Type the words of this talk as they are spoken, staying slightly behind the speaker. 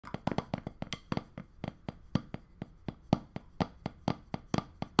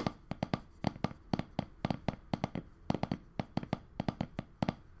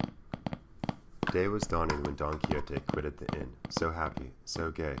Day was dawning when Don Quixote quitted the inn, so happy, so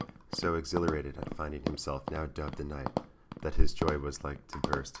gay, so exhilarated at finding himself now dubbed a knight, that his joy was like to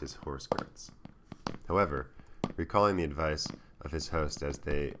burst his horse girths. However, recalling the advice of his host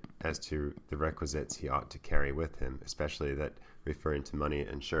as to the requisites he ought to carry with him, especially that referring to money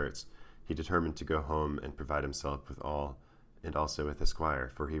and shirts, he determined to go home and provide himself with all, and also with a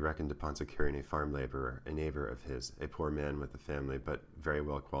squire, for he reckoned upon securing a farm laborer, a neighbor of his, a poor man with a family, but very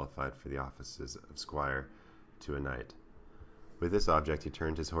well qualified for the offices of squire to a knight. With this object he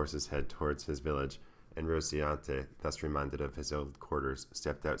turned his horse's head towards his village, and Rocinante, thus reminded of his old quarters,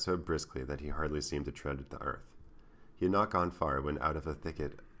 stepped out so briskly that he hardly seemed to tread the earth. He had not gone far when out of a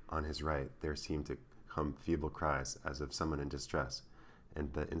thicket on his right there seemed to come feeble cries as of someone in distress,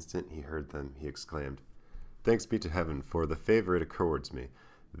 and the instant he heard them he exclaimed, "Thanks be to heaven for the favor it accords me,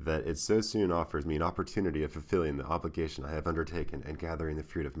 that it so soon offers me an opportunity of fulfilling the obligation I have undertaken and gathering the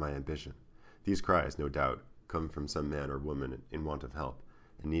fruit of my ambition. These cries, no doubt, come from some man or woman in want of help,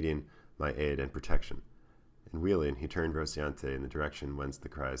 and needing my aid and protection." And wheeling, he turned Rocinante in the direction whence the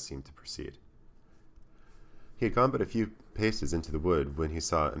cries seemed to proceed. He had gone but a few paces into the wood when he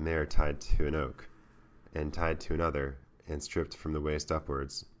saw a mare tied to an oak, and tied to another, and stripped from the waist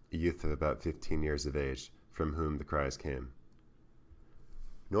upwards, a youth of about 15 years of age, from whom the cries came.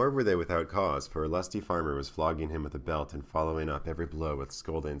 Nor were they without cause, for a lusty farmer was flogging him with a belt and following up every blow with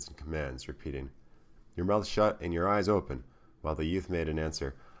scoldings and commands, repeating, "Your mouth shut and your eyes open," while the youth made an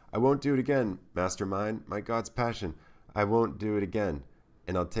answer, "I won't do it again, master mine, my God's passion, I won't do it again,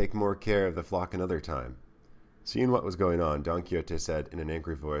 and I'll take more care of the flock another time." Seeing what was going on, Don Quixote said in an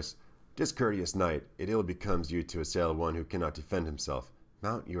angry voice, "Discourteous knight, it ill becomes you to assail one who cannot defend himself.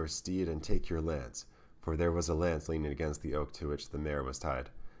 Mount your steed and take your lance," for there was a lance leaning against the oak to which the mare was tied,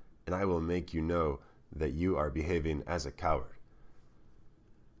 "and I will make you know that you are behaving as a coward."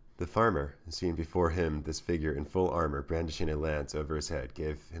 The farmer, seeing before him this figure in full armor brandishing a lance over his head,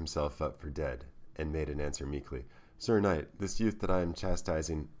 gave himself up for dead, and made an answer meekly, "Sir Knight, this youth that I am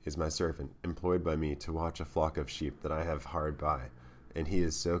chastising is my servant, employed by me to watch a flock of sheep that I have hard by, and he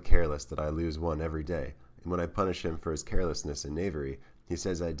is so careless that I lose one every day, and when I punish him for his carelessness and knavery, he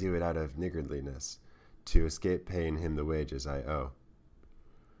says I do it out of niggardliness, to escape paying him the wages I owe.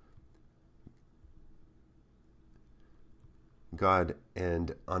 God,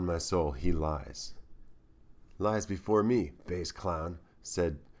 and on my soul he lies." "Lies before me, base clown,"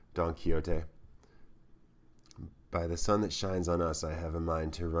 said Don Quixote. "By the sun that shines on us, I have a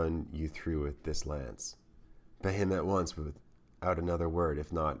mind to run you through with this lance. Pay him at once without another word.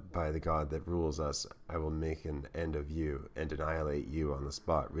 If not, by the God that rules us, I will make an end of you and annihilate you on the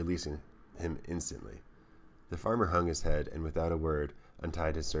spot, releasing him instantly." The farmer hung his head, and without a word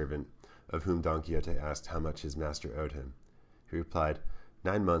untied his servant, of whom Don Quixote asked how much his master owed him. He replied,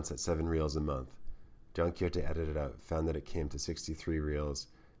 9 months at 7 reals a month. Don Quixote added it up, found that it came to 63 reals,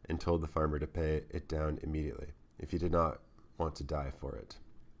 and told the farmer to pay it down immediately, if he did not want to die for it.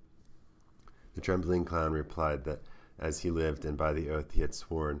 The trembling clown replied that as he lived and by the oath he had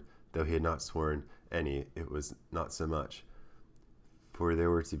sworn, though he had not sworn any, it was not so much, for there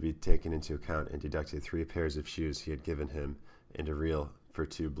were to be taken into account and deducted 3 pairs of shoes he had given him, and a real for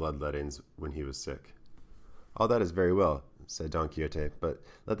 2 bloodlettings when he was sick. "All that is very well," said Don Quixote, "but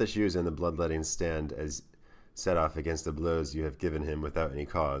let the shoes and the bloodlettings stand as set off against the blows you have given him without any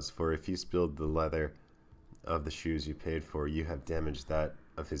cause, for if you spilled the leather of the shoes you paid for, you have damaged that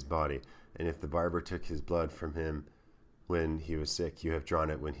of his body, and if the barber took his blood from him when he was sick, you have drawn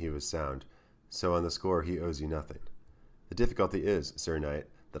it when he was sound, so on the score he owes you nothing. The difficulty is, Sir Knight,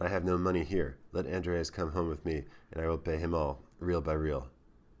 that I have no money here. Let Andreas come home with me, and I will pay him all, real by real."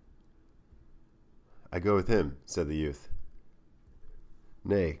 "I go with him," said the youth.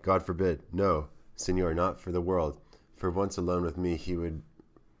 "Nay, God forbid, no, Señor, not for the world, for once alone with me he would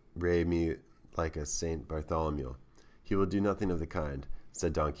ray me like a Saint Bartholomew." "He will do nothing of the kind,"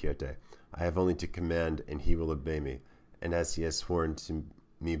 said Don Quixote. "I have only to command, and he will obey me, and as he has sworn to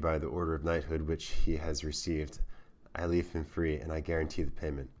me by the order of knighthood which he has received, I leave him free, and I guarantee the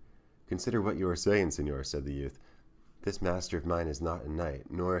payment." "Consider what you are saying, Señor," said the youth. "This master of mine is not a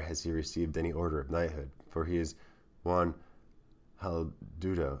knight, nor has he received any order of knighthood, for he is Juan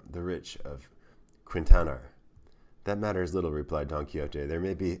Haldudo, the rich of Quintanar." "That matters little," replied Don Quixote. "There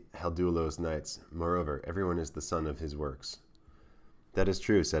may be Haldulo's knights. Moreover, everyone is the son of his works." "That is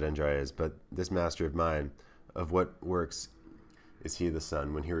true," said Andreas, "but this master of mine, of what works is he the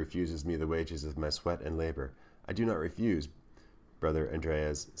son, when he refuses me the wages of my sweat and labor?" "I do not refuse, brother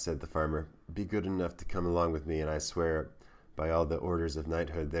Andreas," said the farmer. "Be good enough to come along with me, and I swear by all the orders of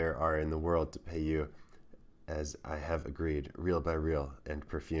knighthood there are in the world to pay you, as I have agreed, real by real, and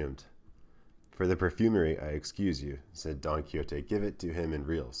perfumed." For the perfumery I excuse you, said Don Quixote. Give it to him in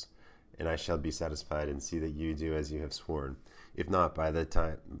reals, and I shall be satisfied and see that you do as you have sworn. If not, by the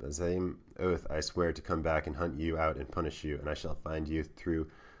same oath I swear to come back and hunt you out and punish you, and I shall find you through,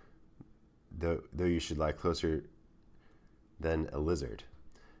 though you should lie closer than a lizard.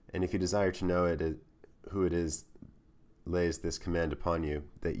 And if you desire to know who it is lays this command upon you,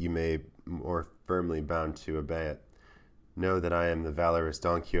 that you may more firmly bound to obey it, know that I am the valorous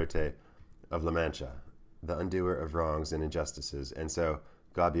Don Quixote of La Mancha, the undoer of wrongs and injustices, and so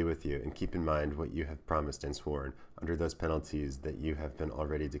God be with you, and keep in mind what you have promised and sworn, under those penalties that you have been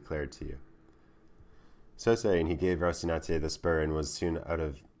already declared to you. So saying, he gave Rocinante the spur and was soon out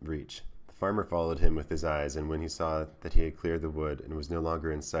of reach. The farmer followed him with his eyes, and when he saw that he had cleared the wood and was no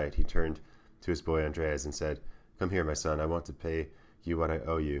longer in sight, he turned to his boy Andreas and said, Come here, my son, I want to pay you what I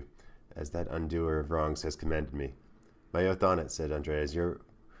owe you, as that undoer of wrongs has commanded me. My oath on it, said Andreas, your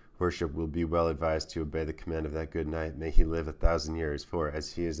worship will be well advised to obey the command of that good knight. May he live 1,000 years, for,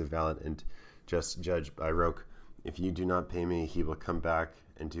 as he is a valiant and just judge by Roque, if you do not pay me, he will come back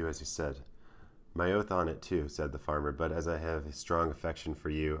and do as he said. My oath on it, too, said the farmer, but as I have a strong affection for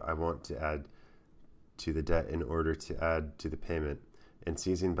you, I want to add to the debt in order to add to the payment. And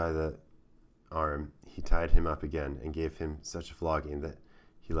seizing by the arm, he tied him up again and gave him such a flogging that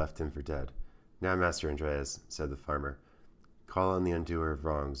he left him for dead. Now, Master Andreas, said the farmer, call on the undoer of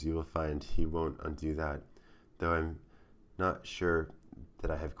wrongs. You will find he won't undo that, though I'm not sure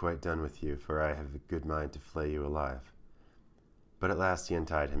that I have quite done with you, for I have a good mind to flay you alive. But at last he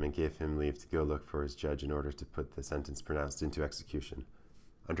untied him and gave him leave to go look for his judge in order to put the sentence pronounced into execution.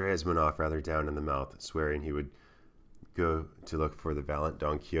 Andreas went off rather down in the mouth, swearing he would go to look for the valiant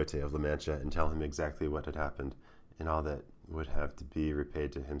Don Quixote of La Mancha and tell him exactly what had happened, and all that would have to be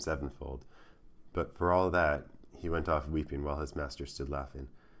repaid to him sevenfold. But for all that, he went off weeping while his master stood laughing.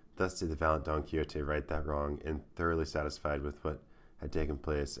 Thus did the valiant Don Quixote right that wrong, and thoroughly satisfied with what had taken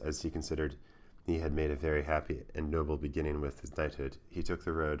place, as he considered he had made a very happy and noble beginning with his knighthood, he took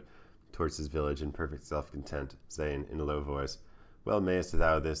the road towards his village in perfect self-content, saying in a low voice, Well mayest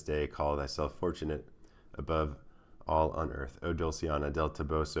thou this day call thyself fortunate above all on earth, O Dulciana del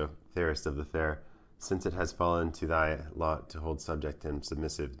Toboso, fairest of the fair, since it has fallen to thy lot to hold subject and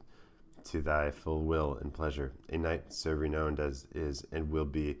submissive to thy full will and pleasure, a knight so renowned as is and will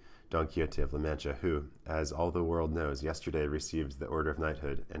be Don Quixote of La Mancha, who, as all the world knows, yesterday received the order of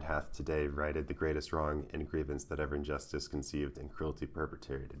knighthood, and hath today righted the greatest wrong and grievance that ever injustice conceived and cruelty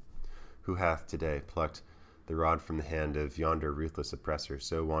perpetrated, who hath today plucked the rod from the hand of yonder ruthless oppressor,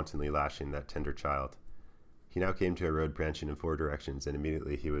 so wantonly lashing that tender child. He now came to a road branching in 4 directions, and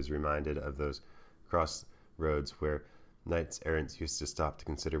immediately he was reminded of those cross roads where knights errant used to stop to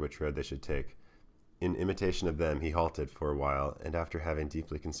consider which road they should take. In imitation of them, he halted for a while, and after having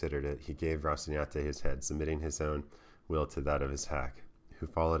deeply considered it, he gave Rocinante his head, submitting his own will to that of his hack, who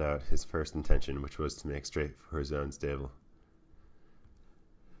followed out his first intention, which was to make straight for his own stable.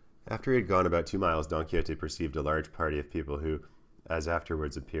 After he had gone about 2 miles, Don Quixote perceived a large party of people who, as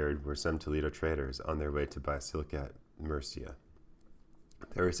afterwards appeared, were some Toledo traders on their way to buy silk at Murcia.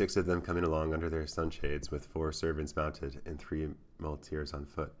 There were 6 of them coming along under their sunshades, with 4 servants mounted and 3 muleteers on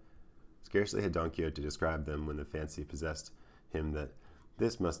foot. Scarcely had Don Quixote described them when the fancy possessed him that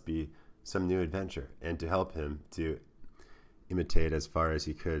this must be some new adventure, and to help him to imitate as far as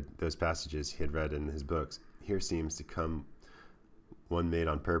he could those passages he had read in his books, here seems to come one made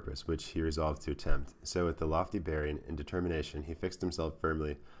on purpose, which he resolved to attempt. So with a lofty bearing and determination he fixed himself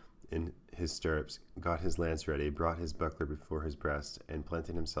firmly in his stirrups, got his lance ready, brought his buckler before his breast, and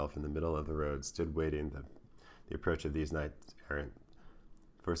planting himself in the middle of the road, stood waiting the approach of these knights errant.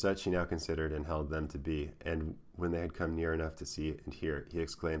 For such he now considered and held them to be, and when they had come near enough to see and hear, he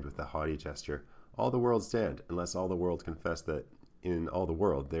exclaimed with a haughty gesture, All the world stand, unless all the world confess that in all the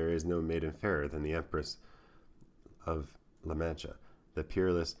world there is no maiden fairer than the Empress of La Mancha, the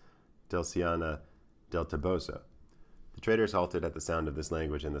peerless Dulciana del Toboso. The traders halted at the sound of this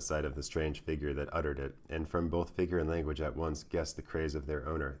language and the sight of the strange figure that uttered it, and from both figure and language at once guessed the craze of their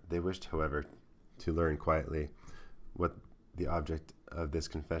owner. They wished, however, to learn quietly what the object of this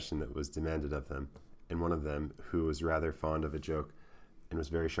confession that was demanded of them, and one of them, who was rather fond of a joke and was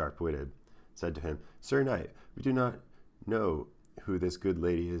very sharp-witted, said to him, Sir Knight, we do not know who this good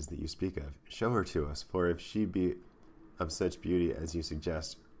lady is that you speak of. Show her to us, for if she be of such beauty as you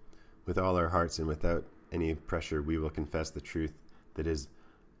suggest, with all our hearts and without any pressure, we will confess the truth that is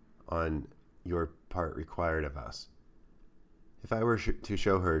on your part required of us. If I were to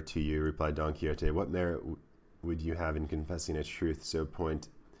show her to you, replied Don Quixote, what merit would you have in confessing a truth so point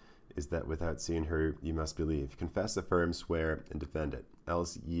is that without seeing her you must believe? Confess, affirm, swear, and defend it,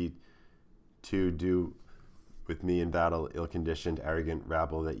 else ye to do with me in battle, ill-conditioned, arrogant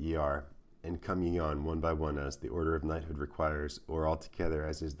rabble that ye are, and come ye on one by one as the order of knighthood requires, or altogether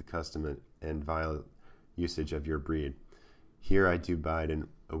as is the custom and vile usage of your breed. Here I do bide and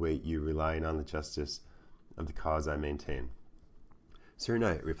await you, relying on the justice of the cause I maintain. Sir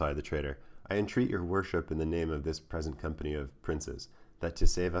knight, replied the traitor, I entreat your worship in the name of this present company of princes, that to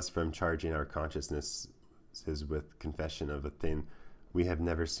save us from charging our consciences with confession of a thing we have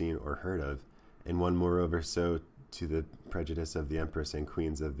never seen or heard of, and one moreover so to the prejudice of the empress and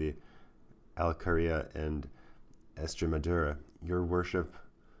queens of the Alcaria and Estremadura, your worship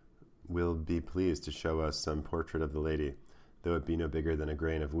will be pleased to show us some portrait of the lady, though it be no bigger than a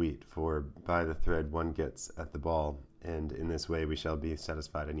grain of wheat, for by the thread one gets at the ball, and in this way we shall be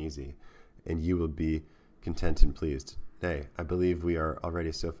satisfied and easy, and you will be content and pleased. Nay, I believe we are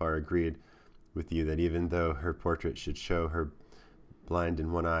already so far agreed with you that even though her portrait should show her blind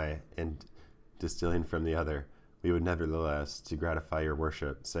in one eye and distilling from the other, we would nevertheless, to gratify your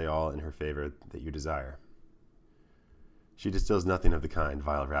worship, say all in her favor that you desire. She distills nothing of the kind,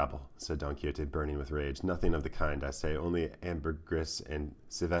 vile rabble, said Don Quixote, burning with rage. Nothing of the kind, I say, only ambergris and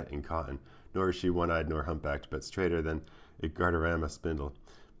civet in cotton. Nor is she one-eyed nor humpbacked, but straighter than a gardarama spindle.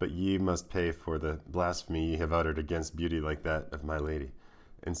 But ye must pay for the blasphemy ye have uttered against beauty like that of my lady.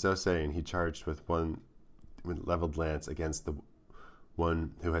 And so saying, he charged with levelled lance against the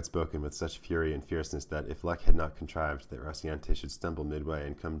one who had spoken with such fury and fierceness that if luck had not contrived that Rocinante should stumble midway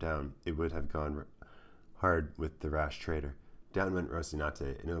and come down, it would have gone hard with the rash traitor. Down went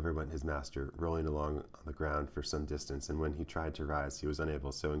Rocinante, and over went his master, rolling along on the ground for some distance, and when he tried to rise, he was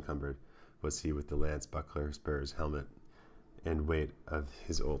unable, so encumbered was he with the lance, buckler, spurs, helmet, and weight of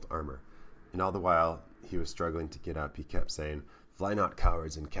his old armor. And all the while he was struggling to get up, he kept saying, Fly not,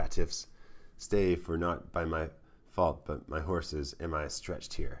 cowards and caitiffs! Stay, for not by my fault, but my horses, am I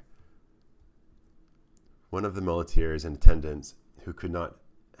stretched here. One of the muleteers and attendants, who could not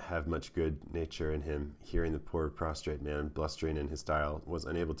have much good nature in him, hearing the poor prostrate man blustering in his style, was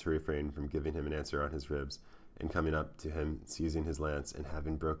unable to refrain from giving him an answer on his ribs, and coming up to him, seizing his lance, and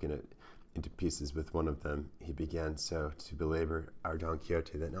having broken it into pieces with one of them, he began so to belabor our Don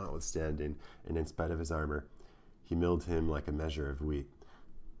Quixote that notwithstanding, and in spite of his armor, he milled him like a measure of wheat.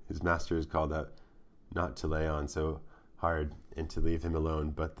 His masters called out not to lay on so hard and to leave him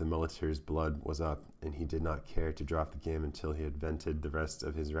alone, but the muleteer's blood was up, and he did not care to drop the game until he had vented the rest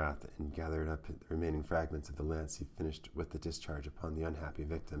of his wrath and gathered up the remaining fragments of the lance. He finished with the discharge upon the unhappy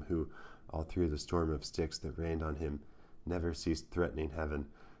victim, who, all through the storm of sticks that rained on him, never ceased threatening heaven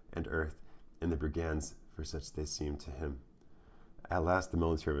and earth and the brigands, for such they seemed to him. At last the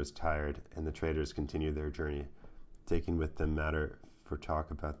muleteer was tired, and the traders continued their journey, taking with them matter for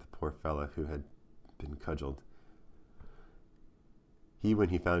talk about the poor fellow who had been cudgeled. He, when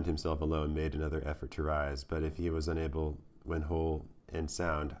he found himself alone, made another effort to rise, but if he was unable when whole and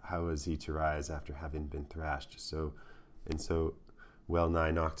sound, how was he to rise after having been thrashed so well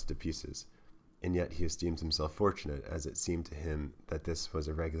nigh knocked to pieces? And yet he esteemed himself fortunate, as it seemed to him that this was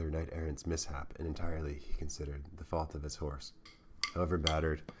a regular knight-errant's mishap, and entirely, he considered, the fault of his horse. However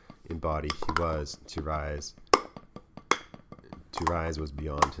battered in body he was, to rise was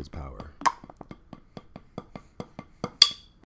beyond his power.